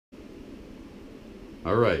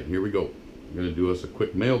Alright, here we go. I'm going to do us a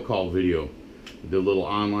quick mail call video. I did a little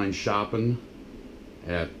online shopping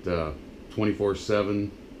at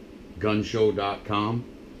 247gunshow.com.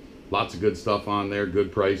 Lots of good stuff on there,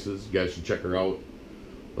 good prices. You guys should check her out.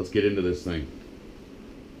 Let's get into this thing.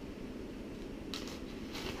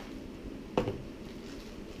 Let's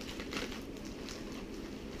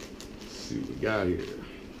see what we got here.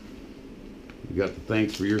 We got the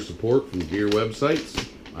thanks for your support from Gear Websites.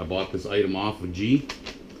 I bought this item off of G.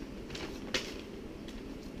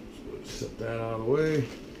 So set that out of the way.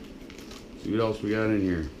 See what else we got in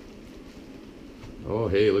here. Oh,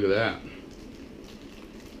 hey, look at that.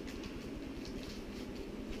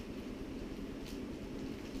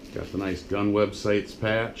 Got the nice Gun Websites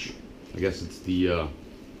patch. I guess it's the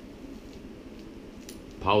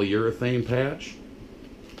polyurethane patch.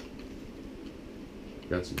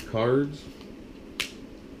 Got some cards.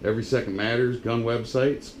 Every Second Matters, Gun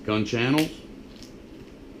Websites, Gun Channels.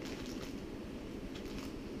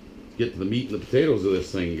 Get to the meat and the potatoes of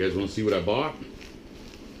this thing. You guys want to see what I bought?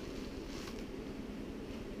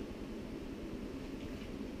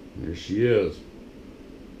 There she is.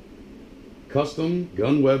 Custom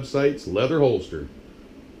Gun Websites leather holster.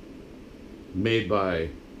 Made by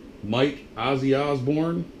Mike Ozzy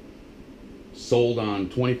Osborne. Sold on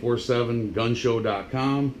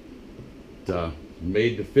 247gunshow.com.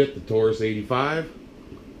 Made to fit the Taurus 85.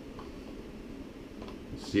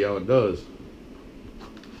 Let's see how it does.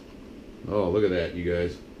 Oh, look at that, you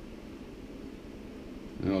guys.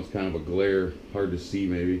 I know it's kind of a glare, hard to see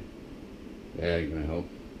maybe. Yeah, ain't gonna help.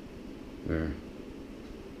 There.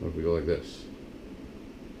 What if we go like this?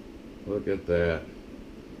 Look at that.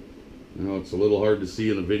 I know it's a little hard to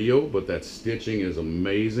see in the video, but that stitching is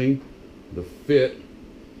amazing. The fit,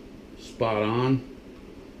 spot on.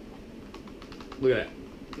 Look at that.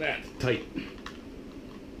 That's tight.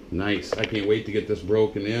 Nice. I can't wait to get this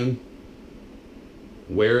broken in.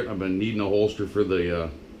 Wear it. I've been needing a holster for the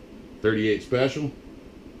 38 Special.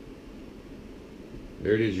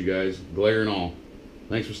 There it is, you guys. Glare and all.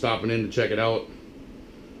 Thanks for stopping in to check it out.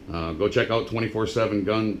 Go check out 247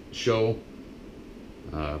 Gun Show.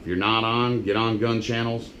 If you're not on, get on Gun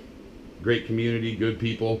Channels. Great community, good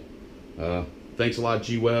people. Thanks a lot,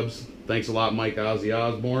 G-Webs. Thanks a lot, Mike Ozzy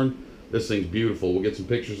Osborne. This thing's beautiful. We'll get some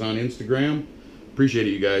pictures on Instagram. Appreciate it,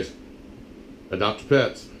 you guys. Adopt your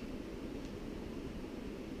pets.